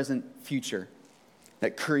 present, future,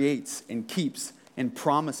 that creates and keeps and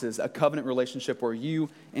promises a covenant relationship where you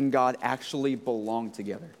and God actually belong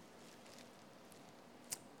together.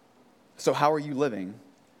 So how are you living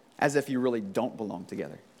as if you really don't belong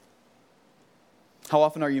together? How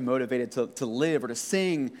often are you motivated to live or to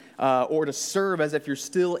sing or to serve as if you're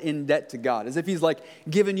still in debt to God? As if he's like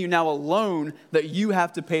given you now a loan that you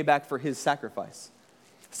have to pay back for his sacrifice.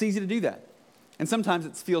 It's easy to do that. And sometimes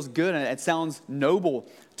it feels good and it sounds noble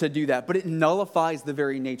to do that, but it nullifies the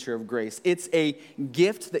very nature of grace. It's a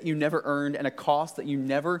gift that you never earned and a cost that you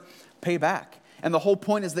never pay back. And the whole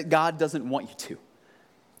point is that God doesn't want you to,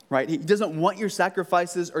 right? He doesn't want your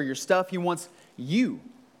sacrifices or your stuff. He wants you.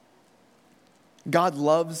 God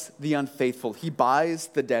loves the unfaithful. He buys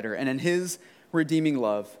the debtor. And in his redeeming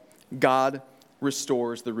love, God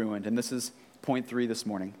restores the ruined. And this is point 3 this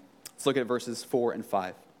morning. Let's look at verses 4 and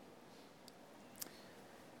 5.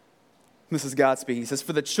 This is God speaking. He says,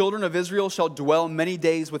 "For the children of Israel shall dwell many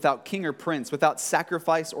days without king or prince, without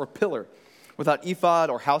sacrifice or pillar, without ephod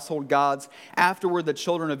or household gods. Afterward the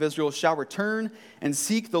children of Israel shall return and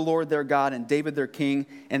seek the Lord their God and David their king,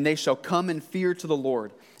 and they shall come in fear to the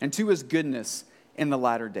Lord and to his goodness in the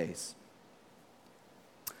latter days."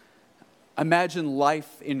 Imagine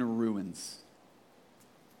life in ruins.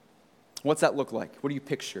 What's that look like? What do you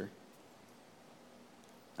picture?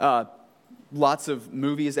 Lots of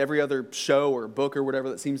movies, every other show or book or whatever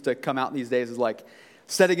that seems to come out these days is like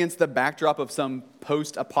set against the backdrop of some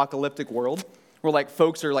post-apocalyptic world where like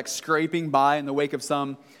folks are like scraping by in the wake of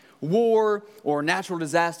some war or natural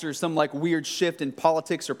disaster, some like weird shift in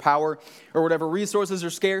politics or power or whatever. Resources are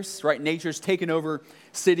scarce, right? Nature's taken over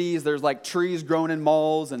cities. There's like trees growing in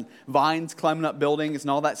malls and vines climbing up buildings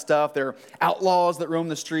and all that stuff. There are outlaws that roam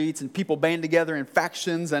the streets and people band together in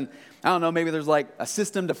factions, and I don't know, maybe there's like a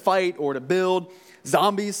system to fight or to build.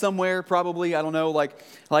 Zombies somewhere probably, I don't know, like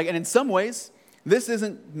and in some ways this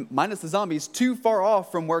isn't, minus the zombies, too far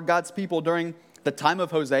off from where God's people during the time of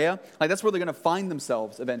Hosea, like that's where they're going to find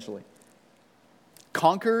themselves eventually.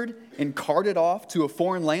 conquered and carted off to a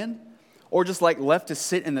foreign land, or just like left to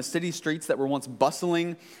sit in the city streets that were once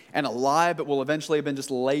bustling and alive, but will eventually have been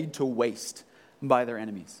just laid to waste by their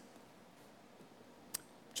enemies.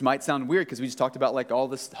 Which might sound weird because we just talked about like all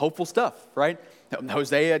this hopeful stuff, right?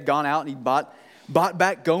 Hosea had gone out and he bought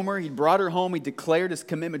back Gomer. He brought her home. He declared his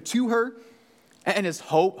commitment to her and his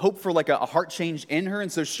hope for like a heart change in her. And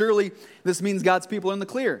so surely this means God's people are in the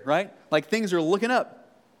clear, right? Like things are looking up.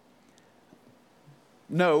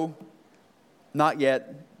 No, not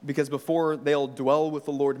yet, because before they'll dwell with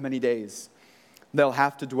the Lord many days, they'll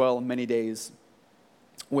have to dwell many days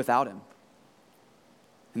without him.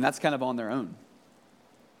 And that's kind of on their own.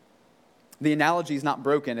 The analogy is not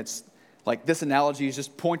broken. It's like this analogy is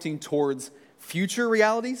just pointing towards future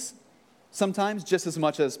realities, sometimes just as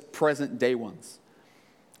much as present day ones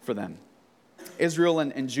for them. Israel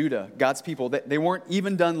and Judah, God's people, they weren't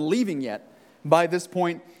even done leaving yet by this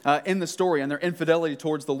point in the story and their infidelity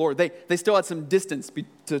towards the Lord. They still had some distance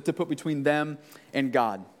to put between them and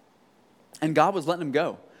God. And God was letting them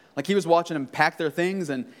go. Like he was watching them pack their things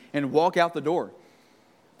and walk out the door.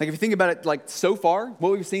 Like if you think about it, like so far,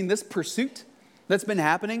 what we've seen, this pursuit that's been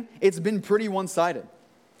happening, it's been pretty one-sided.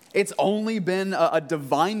 It's only been a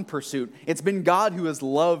divine pursuit. It's been God who has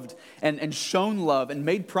loved and shown love and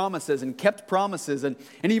made promises and kept promises and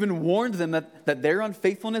even warned them that their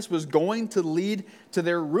unfaithfulness was going to lead to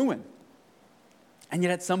their ruin. And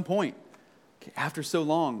yet at some point, after so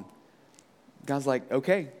long, God's like,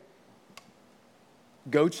 okay,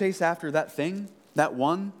 go chase after that thing, that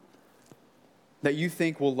one that you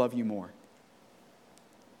think will love you more.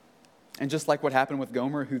 And just like what happened with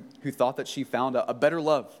Gomer, who thought that she found a better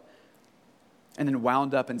love and then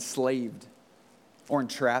wound up enslaved or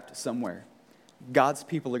entrapped somewhere, God's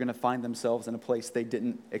people are going to find themselves in a place they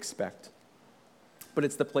didn't expect. But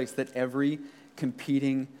it's the place that every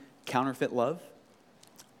competing counterfeit love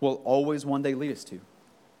will always one day lead us to.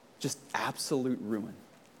 Just absolute ruin.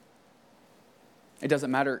 It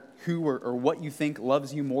doesn't matter who or what you think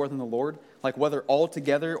loves you more than the Lord, like whether all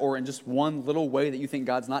together or in just one little way that you think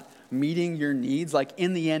God's not meeting your needs. Like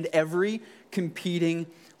in the end, every competing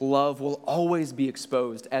love will always be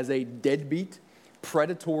exposed as a deadbeat,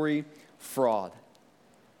 predatory fraud.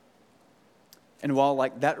 And while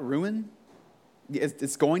like that ruin,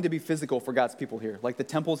 it's going to be physical for God's people here. Like the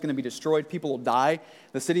temple is going to be destroyed. People will die.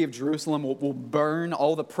 The city of Jerusalem will burn,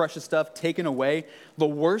 all the precious stuff taken away. The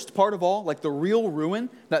worst part of all, like the real ruin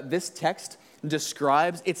that this text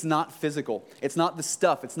describes, it's not physical. It's not the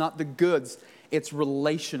stuff. It's not the goods. It's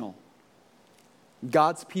relational.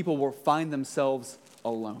 God's people will find themselves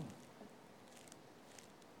alone.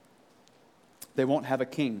 They won't have a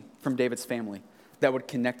king from David's family that would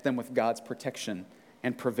connect them with God's protection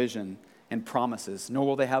and provision and promises, nor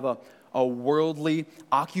will they have a worldly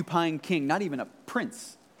occupying king, not even a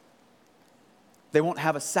prince. They won't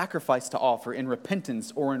have a sacrifice to offer in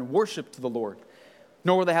repentance or in worship to the Lord,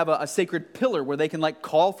 nor will they have a sacred pillar where they can like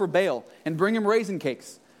call for Baal and bring him raisin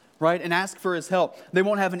cakes, right, and ask for his help. They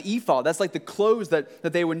won't have an ephod. That's like the clothes that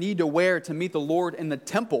they would need to wear to meet the Lord in the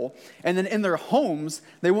temple. And then in their homes,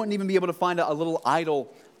 they wouldn't even be able to find a little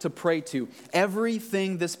idol to pray to.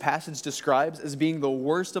 Everything this passage describes as being the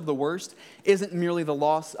worst of the worst isn't merely the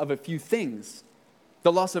loss of a few things,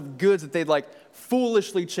 the loss of goods that they'd like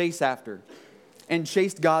foolishly chase after and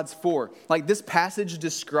chased God's for. Like this passage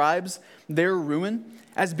describes their ruin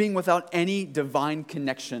as being without any divine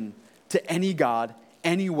connection to any God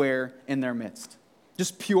anywhere in their midst.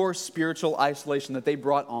 Just pure spiritual isolation that they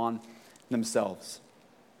brought on themselves.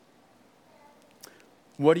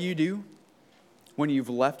 What do you do when you've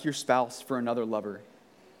left your spouse for another lover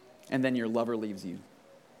and then your lover leaves you?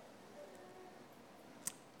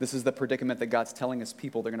 This is the predicament that God's telling his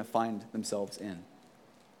people they're going to find themselves in.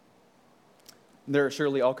 There are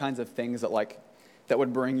surely all kinds of things that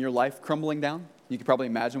would bring your life crumbling down. You could probably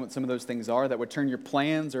imagine what some of those things are that would turn your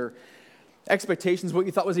plans or expectations, what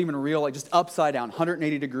you thought was even real, like just upside down,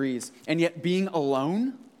 180 degrees. And yet being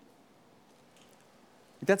alone,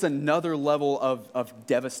 that's another level of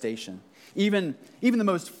devastation. Even the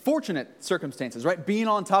most fortunate circumstances, right? Being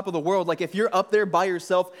on top of the world, like if you're up there by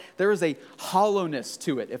yourself, there is a hollowness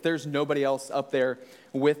to it if there's nobody else up there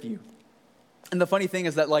with you. And the funny thing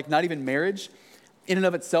is that like not even marriage in and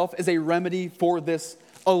of itself is a remedy for this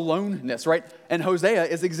aloneness, right? And Hosea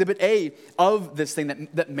is exhibit A of this thing,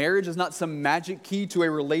 that marriage is not some magic key to a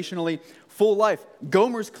relationally full life.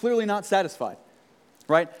 Gomer's clearly not satisfied,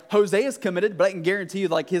 right? Hosea is committed, but I can guarantee you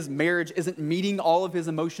like his marriage isn't meeting all of his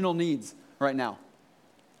emotional needs right now,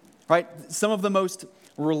 right? Some of the most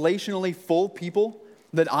relationally full people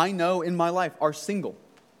that I know in my life are single.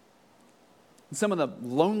 And some of the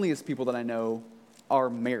loneliest people that I know are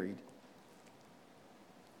married.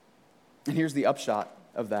 And here's the upshot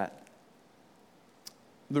of that.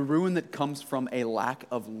 The ruin that comes from a lack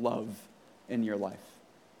of love in your life.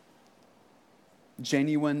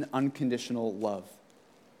 Genuine, unconditional love.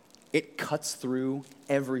 It cuts through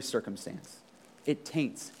every circumstance. It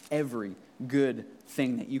taints every good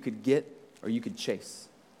thing that you could get or you could chase.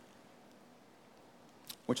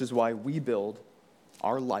 Which is why we build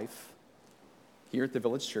our life here at the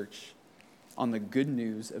Village Church on the good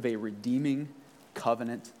news of a redeeming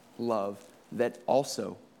covenant love that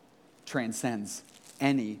also transcends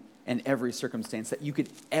any and every circumstance that you could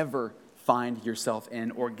ever find yourself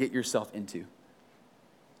in or get yourself into.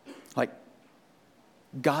 Like,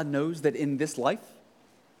 God knows that in this life,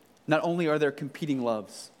 not only are there competing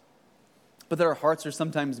loves, but that our hearts are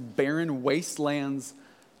sometimes barren wastelands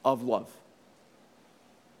of love.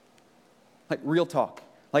 Like, real talk.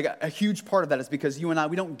 Like, a huge part of that is because you and I,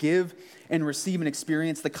 we don't give and receive and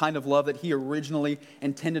experience the kind of love that He originally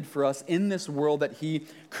intended for us in this world that He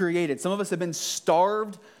created. Some of us have been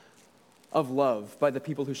starved of love by the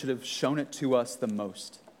people who should have shown it to us the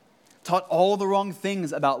most. Taught all the wrong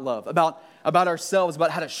things about love, about ourselves,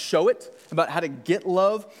 about how to show it, about how to get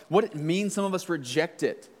love, what it means. Some of us reject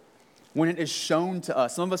it when it is shown to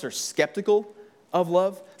us. Some of us are skeptical of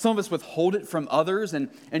love. Some of us withhold it from others and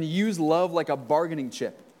use love like a bargaining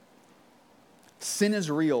chip. Sin is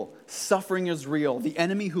real. Suffering is real. The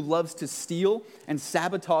enemy who loves to steal and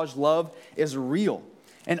sabotage love is real.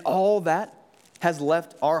 And all that has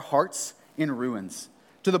left our hearts in ruins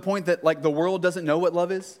to the point that, like, the world doesn't know what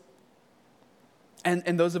love is.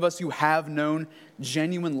 And those of us who have known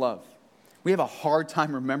genuine love, we have a hard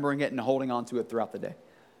time remembering it and holding on to it throughout the day.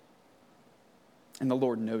 And the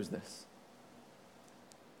Lord knows this.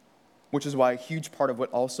 Which is why a huge part of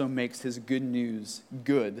what also makes His good news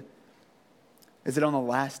good is that on the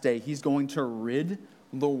last day, He's going to rid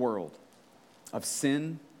the world of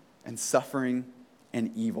sin and suffering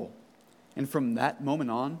and evil. And from that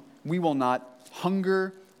moment on, we will not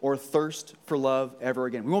hunger or thirst for love ever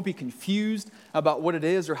again. We won't be confused about what it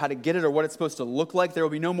is or how to get it or what it's supposed to look like. There will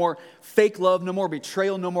be no more fake love, no more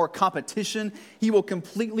betrayal, no more competition. He will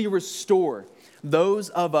completely restore those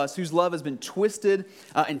of us whose love has been twisted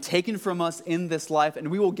and taken from us in this life, and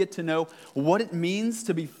we will get to know what it means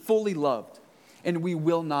to be fully loved, and we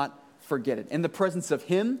will not forget it. In the presence of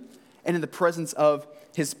Him and in the presence of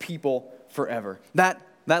His people forever. That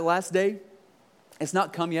last day, it's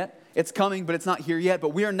not come yet. It's coming, but it's not here yet.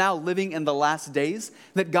 But we are now living in the last days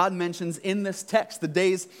that God mentions in this text, the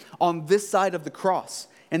days on this side of the cross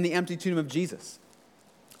and the empty tomb of Jesus,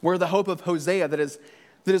 where the hope of Hosea that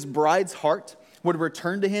his bride's heart would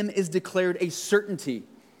return to him is declared a certainty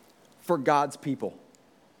for God's people.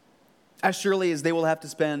 As surely as they will have to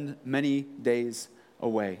spend many days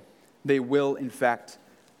away, they will, in fact,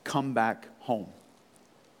 come back home.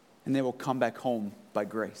 And they will come back home by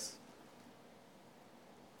grace.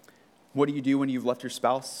 What do you do when you've left your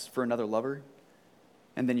spouse for another lover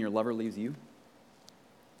and then your lover leaves you?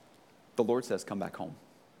 The Lord says, come back home.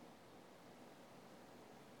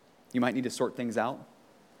 You might need to sort things out,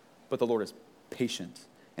 but the Lord is patient.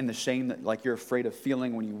 And the shame that, like, you're afraid of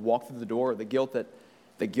feeling when you walk through the door, or the guilt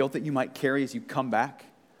that you might carry as you come back,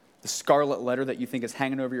 the scarlet letter that you think is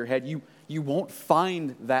hanging over your head, you won't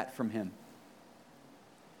find that from Him.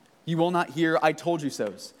 You will not hear, I told you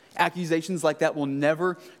so's. Accusations like that will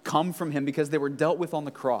never come from Him because they were dealt with on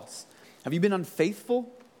the cross. Have you been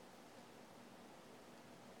unfaithful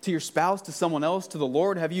to your spouse, to someone else, to the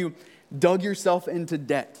Lord? Have you dug yourself into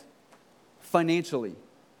debt financially,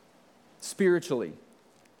 spiritually,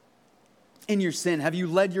 in your sin? Have you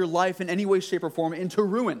led your life in any way, shape, or form into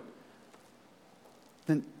ruin?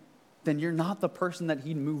 Then you're not the person that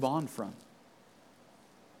He'd move on from.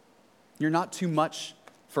 You're not too much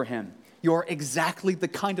for Him. You're exactly the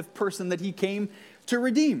kind of person that He came to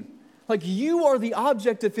redeem. Like, you are the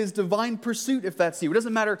object of His divine pursuit, if that's you. It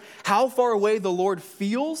doesn't matter how far away the Lord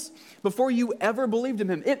feels before you ever believed in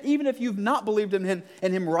Him. Even if you've not believed in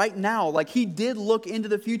Him right now, like, He did look into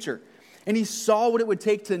the future. And He saw what it would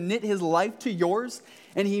take to knit His life to yours.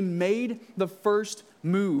 And He made the first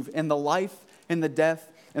move in the life and the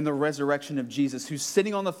death and the resurrection of Jesus, who's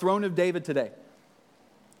sitting on the throne of David today.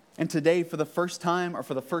 And today, for the first time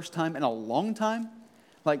in a long time,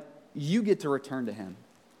 like, you get to return to Him.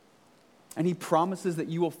 And He promises that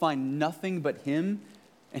you will find nothing but Him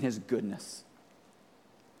and His goodness.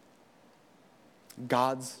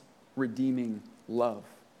 God's redeeming love.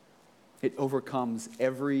 It overcomes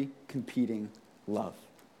every competing love.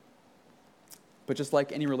 But just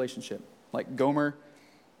like any relationship, like Gomer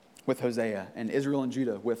with Hosea and Israel and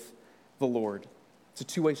Judah with the Lord, it's a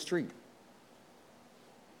two-way street.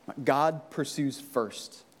 God pursues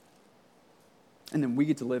first. And then we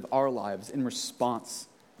get to live our lives in response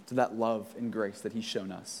to that love and grace that he's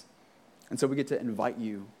shown us. And so we get to invite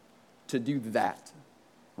you to do that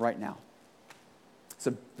right now.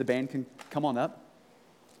 So the band can come on up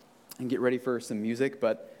and get ready for some music.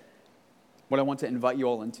 But what I want to invite you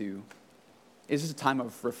all into is just a time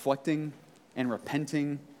of reflecting and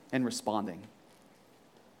repenting and responding.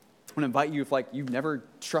 I want to invite you, if you've never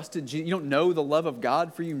trusted Jesus, you don't know the love of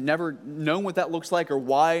God for you, never known what that looks like or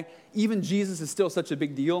why even Jesus is still such a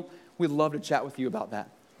big deal, we'd love to chat with you about that.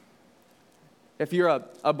 If you're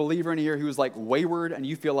a believer in here who is wayward and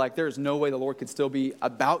you feel like there's no way the Lord could still be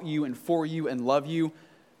about you and for you and love you,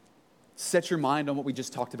 set your mind on what we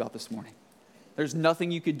just talked about this morning. There's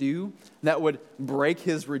nothing you could do that would break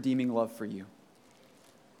his redeeming love for you.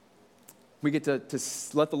 We get to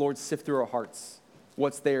let the Lord sift through our hearts.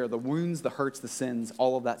 What's there, the wounds, the hurts, the sins,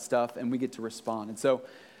 all of that stuff, and we get to respond. And so,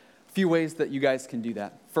 a few ways that you guys can do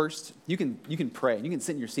that. First, you can pray. You can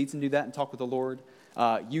sit in your seats and do that and talk with the Lord.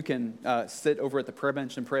 You can sit over at the prayer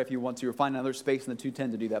bench and pray if you want to, or find another space in the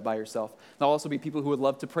 210 to do that by yourself. There'll also be people who would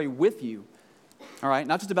love to pray with you. All right,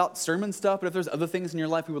 not just about sermon stuff, but if there's other things in your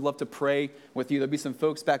life, we would love to pray with you. There'll be some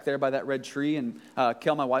folks back there by that red tree, and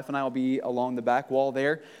Kel, my wife, and I will be along the back wall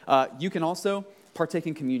there. You can also partake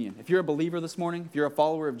in communion. If you're a believer this morning, if you're a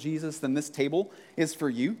follower of Jesus, then this table is for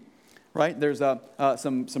you, right? There's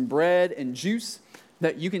some bread and juice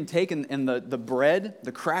that you can take, and the bread,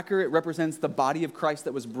 the cracker, it represents the body of Christ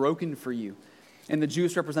that was broken for you. And the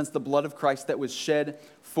juice represents the blood of Christ that was shed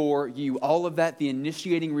for you. All of that, the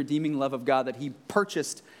initiating, redeeming love of God that he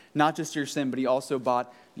purchased, not just your sin, but he also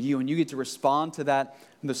bought you. And you get to respond to that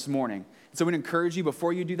this morning. So we'd encourage you,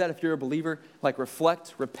 before you do that, if you're a believer,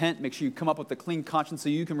 reflect, repent, make sure you come up with a clean conscience so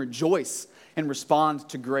you can rejoice and respond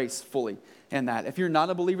to grace fully in that. If you're not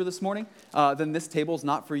a believer this morning, then this table is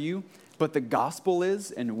not for you, but the gospel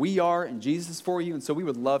is, and we are, and Jesus is for you. And so we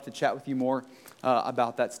would love to chat with you more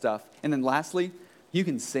about that stuff. And then lastly, you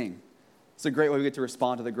can sing. It's a great way we get to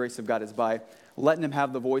respond to the grace of God is by letting him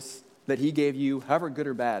have the voice that he gave you, however good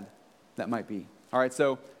or bad that might be. All right,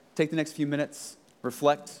 so take the next few minutes,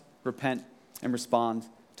 reflect, repent, and respond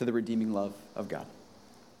to the redeeming love of God.